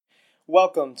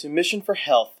Welcome to Mission for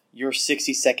Health, your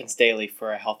 60 seconds daily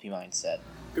for a healthy mindset.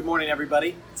 Good morning,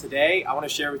 everybody. Today, I want to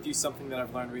share with you something that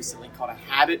I've learned recently called a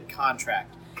habit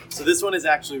contract. So this one is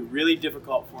actually really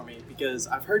difficult for me because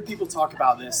I've heard people talk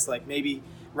about this, like maybe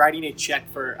writing a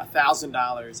check for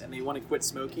 $1,000 and they want to quit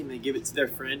smoking. They give it to their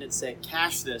friend and say,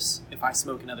 cash this if I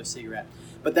smoke another cigarette.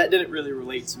 But that didn't really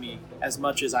relate to me as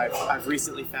much as I've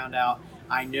recently found out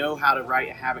I know how to write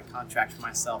a habit contract for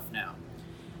myself now.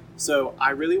 So I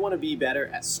really want to be better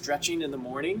at stretching in the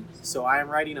morning. So I am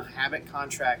writing a habit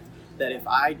contract that if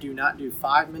I do not do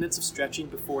 5 minutes of stretching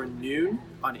before noon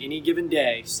on any given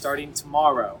day, starting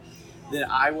tomorrow, then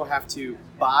I will have to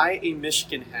buy a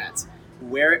Michigan hat,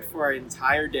 wear it for an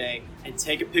entire day, and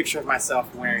take a picture of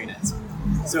myself wearing it.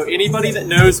 So anybody that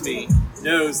knows me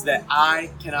knows that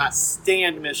I cannot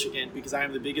stand Michigan because I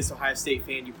am the biggest Ohio State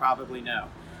fan you probably know.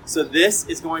 So this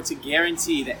is going to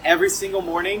guarantee that every single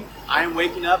morning I am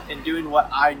waking up and doing what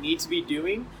I need to be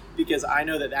doing because I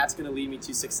know that that's going to lead me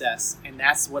to success and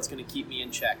that's what's going to keep me in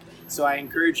check. So I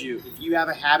encourage you, if you have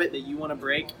a habit that you want to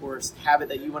break or a habit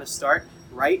that you want to start,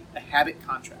 write a habit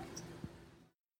contract.